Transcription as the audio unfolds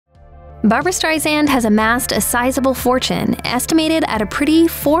Barbra Streisand has amassed a sizable fortune, estimated at a pretty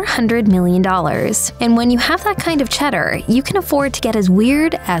 $400 million. And when you have that kind of cheddar, you can afford to get as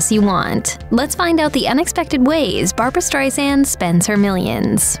weird as you want. Let's find out the unexpected ways Barbra Streisand spends her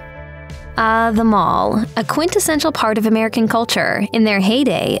millions. The mall, a quintessential part of American culture. In their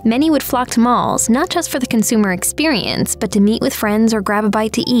heyday, many would flock to malls not just for the consumer experience, but to meet with friends or grab a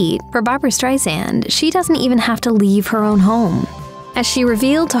bite to eat. For Barbra Streisand, she doesn't even have to leave her own home. As she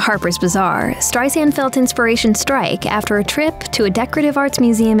revealed to Harper's Bazaar, Streisand felt inspiration strike after a trip to a decorative arts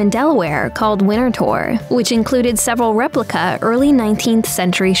museum in Delaware called Winter Tour, which included several replica early 19th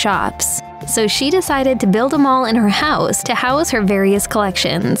century shops. So she decided to build a mall in her house to house her various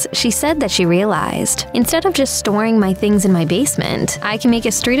collections. She said that she realized, instead of just storing my things in my basement, I can make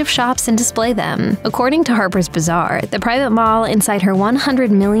a street of shops and display them. According to Harper's Bazaar, the private mall inside her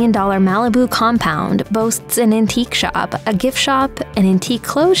 $100 million Malibu compound boasts an antique shop, a gift shop, an antique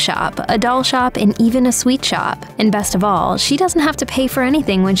clothes shop, a doll shop, and even a sweet shop. And best of all, she doesn't have to pay for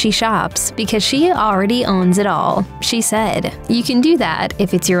anything when she shops, because she already owns it all. She said, "You can do that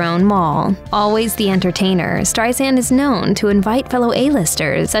if it's your own mall." Always the entertainer, Streisand is known to invite fellow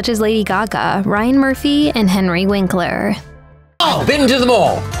A-listers such as Lady Gaga, Ryan Murphy, and Henry Winkler. Been to the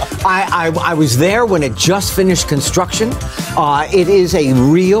mall. I was there when it just finished construction. It is a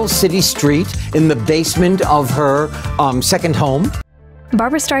real city street in the basement of her second home.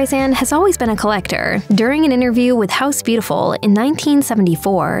 Barbra Streisand has always been a collector. During an interview with House Beautiful in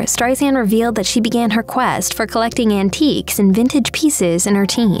 1974, Streisand revealed that she began her quest for collecting antiques and vintage pieces in her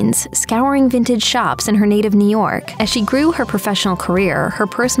teens, scouring vintage shops in her native New York. As she grew her professional career, her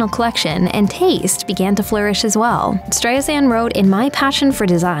personal collection and taste began to flourish as well. Streisand wrote in My Passion for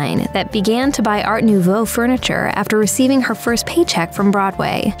Design that began to buy Art Nouveau furniture after receiving her first paycheck from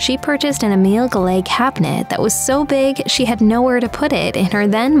Broadway. She purchased an Emile Goulet cabinet that was so big she had nowhere to put it in her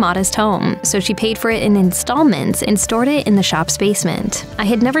then modest home, so she paid for it in installments and stored it in the shop's basement. I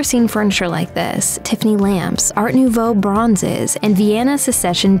had never seen furniture like this: Tiffany lamps, Art Nouveau bronzes, and Vienna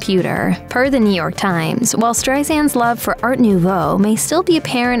Secession pewter. Per the New York Times, while Streisand's love for Art Nouveau may still be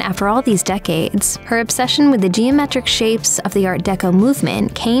apparent after all these decades, her obsession with the geometric shapes of the Art Deco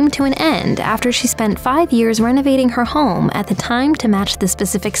movement came to an end after she spent 5 years renovating her home at the time to match the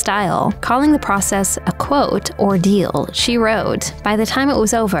specific style. Calling the process a, quote, ordeal, she wrote, "By the time it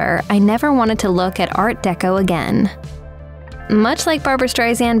was over, I never wanted to look at Art Deco again." Much like Barbra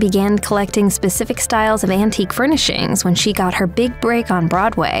Streisand began collecting specific styles of antique furnishings when she got her big break on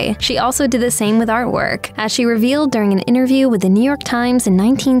Broadway, she also did the same with artwork. As she revealed during an interview with the New York Times in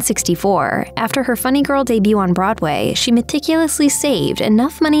 1964, after her Funny Girl debut on Broadway, she meticulously saved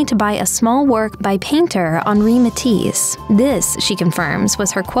enough money to buy a small work by painter Henri Matisse. This, she confirms,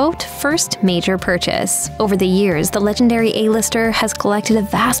 was her, quote, first major purchase. Over the years, the legendary A-lister has collected a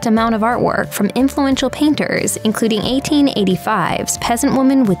vast amount of artwork from influential painters, including 1885's Peasant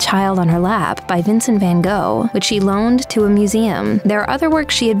Woman with Child on Her Lap by Vincent van Gogh, which she loaned to a museum. There are other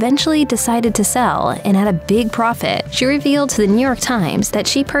works she eventually decided to sell, and at a big profit. She revealed to the New York Times that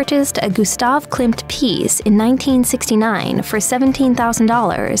she purchased a Gustav Klimt piece in 1969 for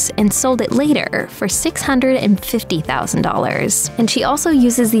 $17,000 and sold it later for $650,000. And she also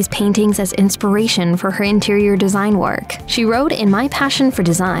uses these paintings as inspiration for her interior design work. She wrote in My Passion for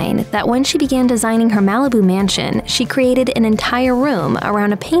Design that when she began designing her Malibu mansion, she created an entire room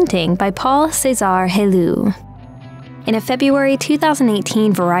around a painting by Paul César Helou. In a February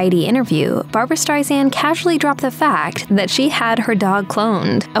 2018 Variety interview, Barbra Streisand casually dropped the fact that she had her dog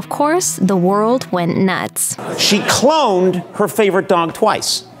cloned. Of course, the world went nuts. She cloned her favorite dog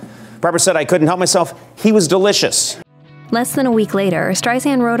twice. Barbra said, "I couldn't help myself. He was delicious." Less than a week later,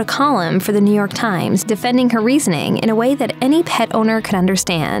 Streisand wrote a column for the New York Times defending her reasoning in a way that any pet owner could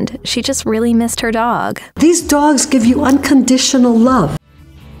understand. She just really missed her dog. These dogs give you unconditional love.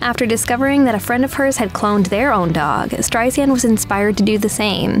 After discovering that a friend of hers had cloned their own dog, Streisand was inspired to do the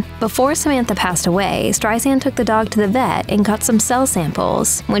same. Before Samantha passed away, Streisand took the dog to the vet and got some cell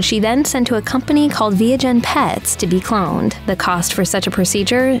samples, which she then sent to a company called Viagen Pets to be cloned. The cost for such a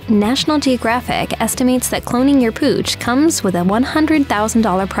procedure? National Geographic estimates that cloning your pooch comes with a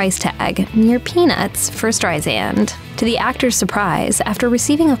 $100,000 price tag, near peanuts for Streisand. To the actor's surprise, after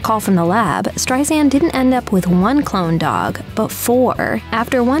receiving a call from the lab, Streisand didn't end up with one cloned dog, but 4.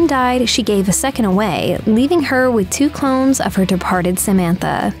 After one died, she gave a second away, leaving her with 2 clones of her departed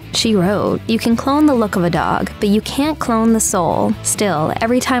Samantha. She wrote, "You can clone the look of a dog, but you can't clone the soul. Still,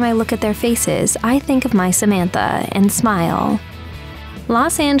 every time I look at their faces, I think of my Samantha and smile."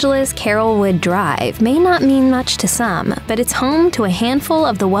 Los Angeles' Carrollwood Drive may not mean much to some, but it's home to a handful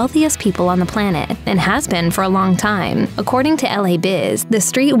of the wealthiest people on the planet, and has been for a long time. According to LA Biz, the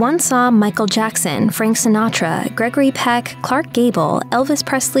street once saw Michael Jackson, Frank Sinatra, Gregory Peck, Clark Gable, Elvis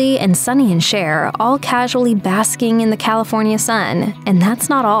Presley, and Sonny and Cher all casually basking in the California sun. And that's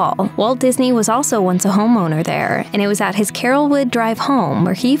not all. Walt Disney was also once a homeowner there, and it was at his Carrollwood Drive home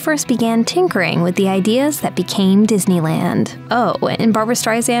where he first began tinkering with the ideas that became Disneyland. Oh, and Barbra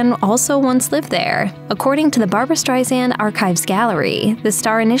Streisand also once lived there. According to the Barbra Streisand Archives Gallery, the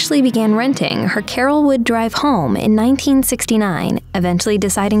star initially began renting her Carrollwood Drive home in 1969, eventually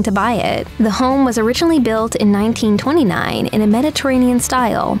deciding to buy it. The home was originally built in 1929 in a Mediterranean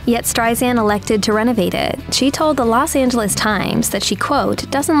style, yet Streisand elected to renovate it. She told the Los Angeles Times that she, quote,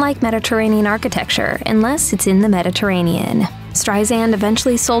 doesn't like Mediterranean architecture unless it's in the Mediterranean. Streisand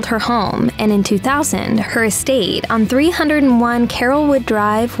eventually sold her home, and in 2000, her estate on 301 Carrollwood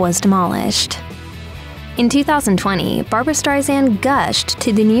Drive was demolished. In 2020, Barbra Streisand gushed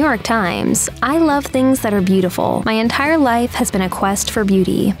to the New York Times, "I love things that are beautiful. My entire life has been a quest for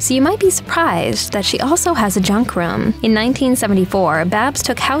beauty." So you might be surprised that she also has a junk room. In 1974, Babs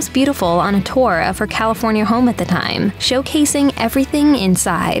took House Beautiful on a tour of her California home at the time, showcasing everything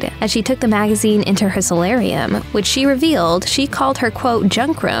inside. As she took the magazine into her solarium, which she revealed she called her, quote,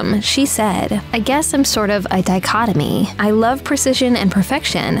 junk room, she said, "I guess I'm sort of a dichotomy. I love precision and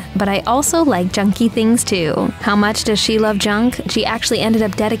perfection, but I also like junky things too." How much does she love junk? She actually ended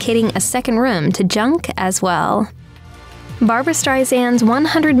up dedicating a second room to junk as well. Barbra Streisand's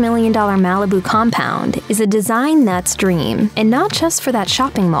 $100 million Malibu compound is a design nut's dream, and not just for that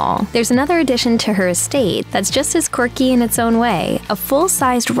shopping mall. There's another addition to her estate that's just as quirky in its own way, a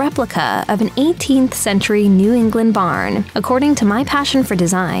full-sized replica of an 18th century New England barn. According to My Passion for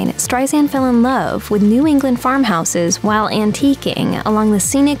Design, Streisand fell in love with New England farmhouses while antiquing along the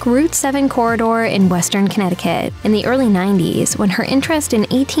scenic Route 7 corridor in western Connecticut. In the early 90s, when her interest in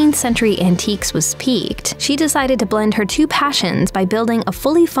 18th century antiques was peaked, she decided to blend her two passions by building a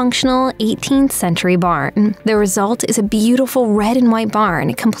fully functional 18th century barn. The result is a beautiful red and white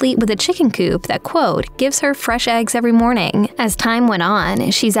barn, complete with a chicken coop that, quote, gives her fresh eggs every morning. As time went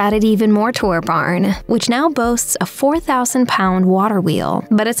on, she's added even more to her barn, which now boasts a 4,000-pound water wheel.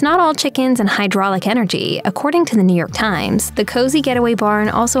 But it's not all chickens and hydraulic energy. According to the New York Times, the cozy getaway barn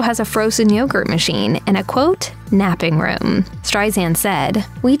also has a frozen yogurt machine and a, quote, napping room. Streisand said,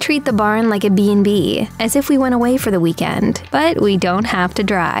 "We treat the barn like a B&B, as if we went away for the weekend, but we don't have to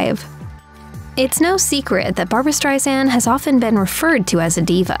drive." It's no secret that Barbra Streisand has often been referred to as a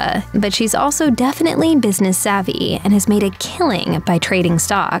diva, but she's also definitely business savvy and has made a killing by trading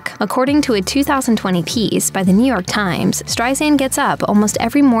stock. According to a 2020 piece by the New York Times, Streisand gets up almost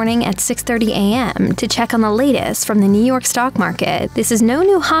every morning at 6:30 a.m. to check on the latest from the New York stock market. This is no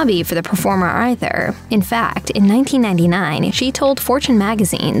new hobby for the performer either. In fact, in 1999, she told Fortune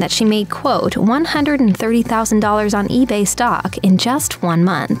magazine that she made, quote, $130,000 on eBay stock in just 1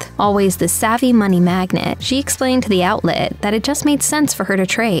 month. Always the savvy money magnet, she explained to the outlet that it just made sense for her to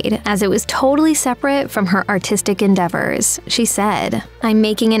trade, as it was totally separate from her artistic endeavors. She said, "I'm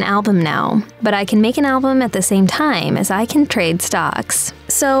making an album now, but I can make an album at the same time as I can trade stocks."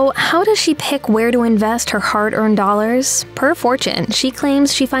 So how does she pick where to invest her hard-earned dollars? Per Fortune, she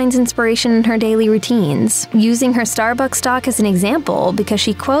claims she finds inspiration in her daily routines, using her Starbucks stock as an example because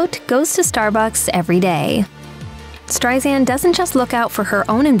she, quote, goes to Starbucks every day. Streisand doesn't just look out for her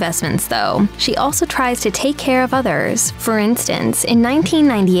own investments, though. She also tries to take care of others. For instance, in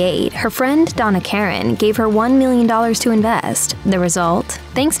 1998, her friend Donna Karan gave her $1 million to invest. The result?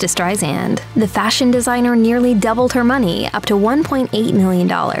 Thanks to Streisand, the fashion designer nearly doubled her money, up to $1.8 million.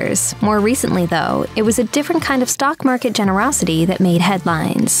 More recently, though, it was a different kind of stock market generosity that made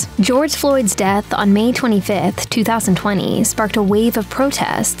headlines. George Floyd's death on May 25, 2020, sparked a wave of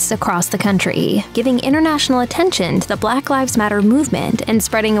protests across the country, giving international attention to the Black Lives Matter movement and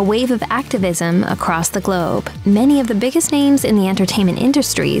spreading a wave of activism across the globe. Many of the biggest names in the entertainment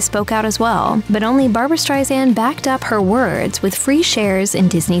industry spoke out as well, but only Barbra Streisand backed up her words with free shares in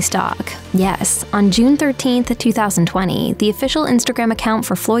Disney stock. Yes, on June 13, 2020, the official Instagram account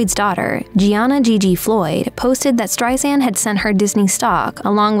for Floyd's daughter, Gianna Gigi Floyd, posted that Streisand had sent her Disney stock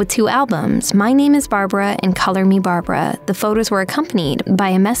along with 2 albums, My Name is Barbra and Color Me Barbra. The photos were accompanied by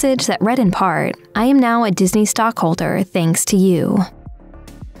a message that read in part, "I am now a Disney stockholder thanks to you."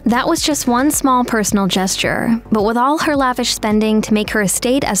 That was just one small personal gesture, but with all her lavish spending to make her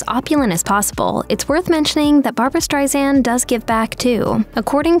estate as opulent as possible, it's worth mentioning that Barbra Streisand does give back too.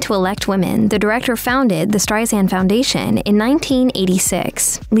 According to Elect Women, the director founded the Streisand Foundation in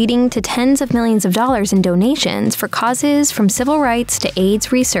 1986, leading to tens of millions of dollars in donations for causes from civil rights to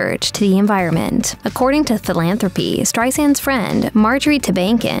AIDS research to the environment. According to Philanthropy, Streisand's friend, Marjorie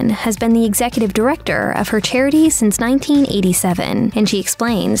Tabankin, has been the executive director of her charity since 1987, and she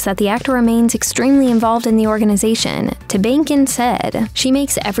explains that the actor remains extremely involved in the organization. Tabankin said, "She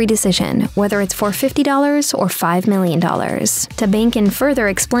makes every decision, whether it's for $50 or $5 million. Tabankin further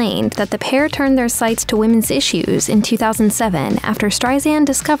explained that the pair turned their sights to women's issues in 2007 after Streisand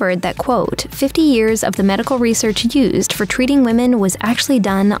discovered that, quote, 50 years of the medical research used for treating women was actually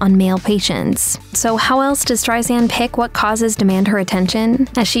done on male patients. So how else does Streisand pick what causes demand her attention?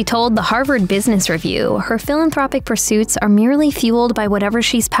 As she told the Harvard Business Review, her philanthropic pursuits are merely fueled by whatever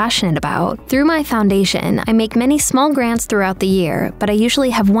she's passionate about. Through my foundation, I make many small grants throughout the year, but I usually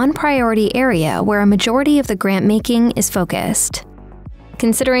have one priority area where a majority of the grant making is focused."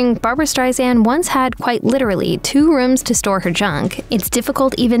 Considering Barbra Streisand once had quite literally 2 rooms to store her junk, it's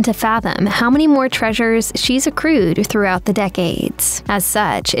difficult even to fathom how many more treasures she's accrued throughout the decades. As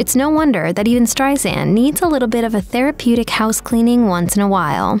such, it's no wonder that even Streisand needs a little bit of a therapeutic house cleaning once in a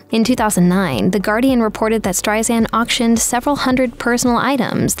while. In 2009, The Guardian reported that Streisand auctioned several hundred personal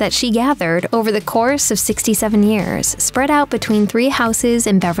items that she gathered over the course of 67 years, spread out between 3 houses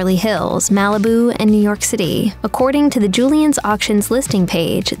in Beverly Hills, Malibu, and New York City. According to the Julian's Auctions listing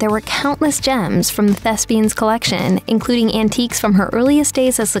page, there were countless gems from the thespian's collection, including antiques from her earliest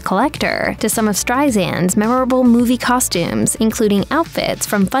days as a collector to some of Streisand's memorable movie costumes, including outfits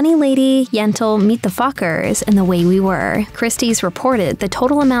from Funny Lady, Yentl, Meet the Fockers, and The Way We Were. Christie's reported the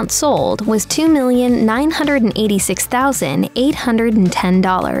total amount sold was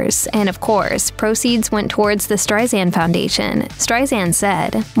 $2,986,810, and of course, proceeds went towards the Streisand Foundation. Streisand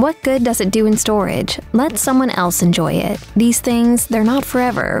said, "What good does it do in storage? Let someone else enjoy it. These things, they're not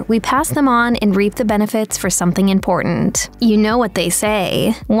forever. We pass them on and reap the benefits for something important." You know what they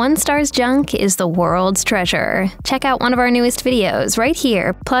say, one star's junk is the world's treasure. Check out one of our newest videos right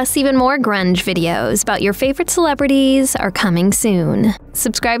here, plus even more grunge videos about your favorite celebrities are coming soon.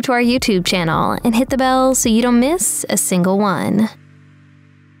 Subscribe to our YouTube channel and hit the bell so you don't miss a single one.